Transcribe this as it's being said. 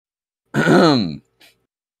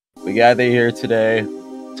We gather here today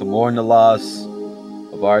to mourn the loss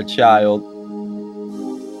of our child.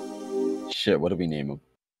 Shit, what do we name him?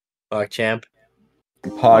 PogChamp.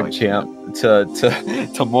 PogChamp.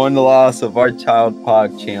 To mourn the loss of our child,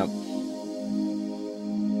 PogChamp.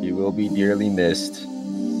 He will be dearly missed.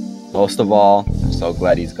 Most of all, I'm so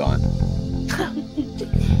glad he's gone.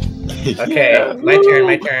 Okay, my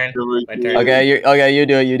turn. Okay, you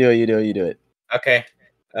do it. Okay.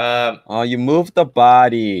 Oh, you moved the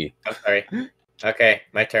body. I'm sorry. Okay,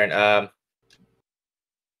 my turn.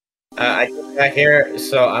 I just got here,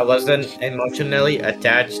 so I wasn't emotionally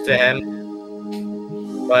attached to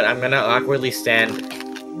him. But I'm gonna awkwardly stand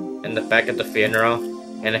in the back of the funeral,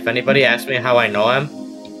 and if anybody asks me how I know him,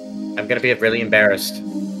 I'm gonna be really embarrassed.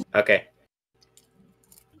 Okay.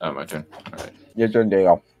 Oh, my turn. All right. Your turn,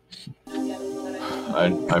 Dale.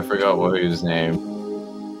 I forgot what his name.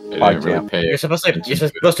 It didn't really pay. You're supposed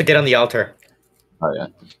to get on the altar. Oh yeah.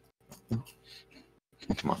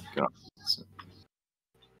 Come on, get on.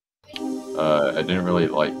 I didn't really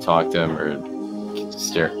like talk to him or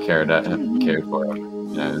cared for him.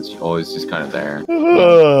 You know, it's always just kind of there.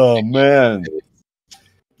 Oh man.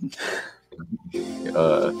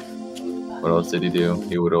 What else did he do?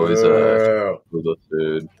 He would always food the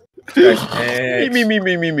food. Me. Can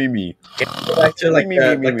we go back to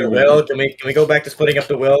the will? Can we go back to splitting up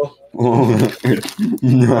the will?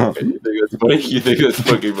 No. You think that's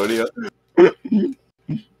fucking funny?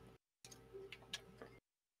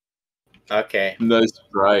 Okay. Nice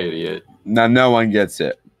try, idiot. Now no one gets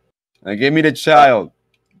it. Now give me the child.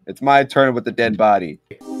 It's my turn with the dead body.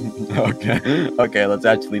 Okay, let's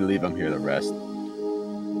actually leave him here to rest.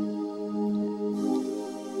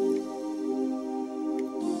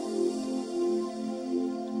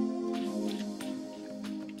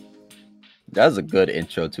 That was a good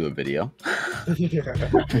intro to a video. You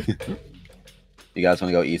guys want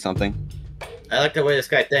to go eat something? I like the way this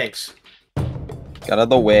guy thinks. Get out of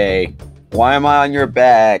the way. Why am I on your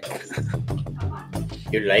back?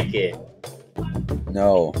 You like it?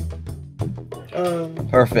 No.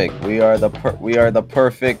 Perfect. We are the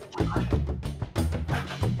perfect.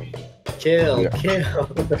 Kill.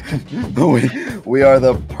 We are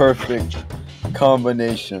the perfect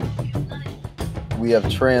combination. We have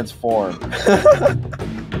transformed.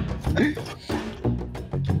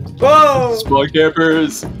 Whoa! Small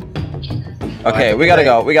campers. Okay, we gotta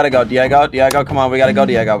go. Diego, come on. We gotta go,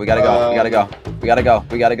 Diego. We gotta go.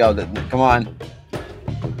 Come on.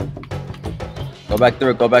 Go back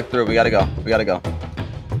through. We gotta go.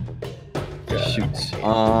 Shoot.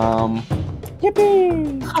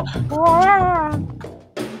 Yippee!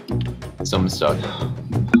 Some stuff.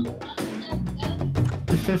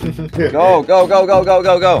 Go.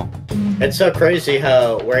 It's so crazy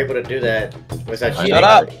how we're able to do that without cheating. Shut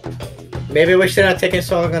up. Maybe we should have taken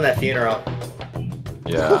so long on that funeral.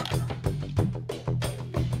 Yeah.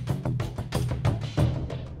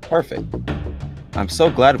 Perfect. I'm so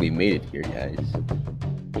glad we made it here, guys.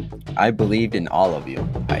 I believed in all of you.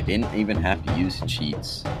 I didn't even have to use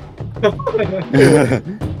cheats.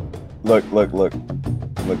 Look.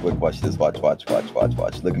 Watch this. Watch.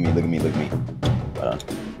 Look at me. Hold on.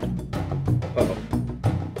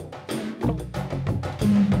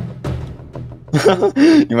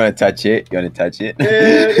 You wanna touch it? Yeah, you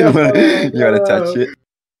wanna touch it?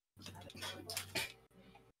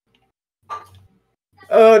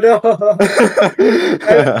 Oh no!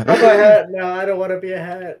 I'm a hat now. I don't want to be a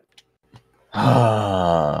hat.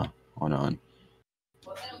 Hold on.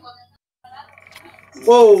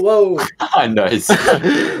 Whoa! Nice. All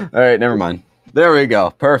right, never mind. There we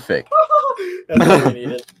go. Perfect. That's what we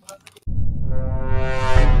needed.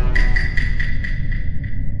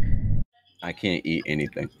 I can't eat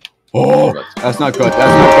anything. Oh, that's not good.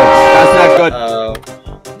 That's not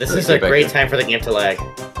good. This is a great time for the game to lag.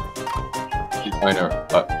 I know.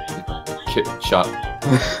 Shot.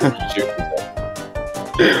 Shoot.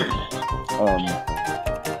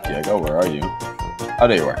 Diego, where are you? Oh,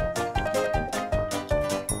 there you are.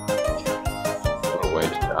 Oh,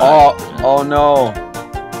 wait. Oh no.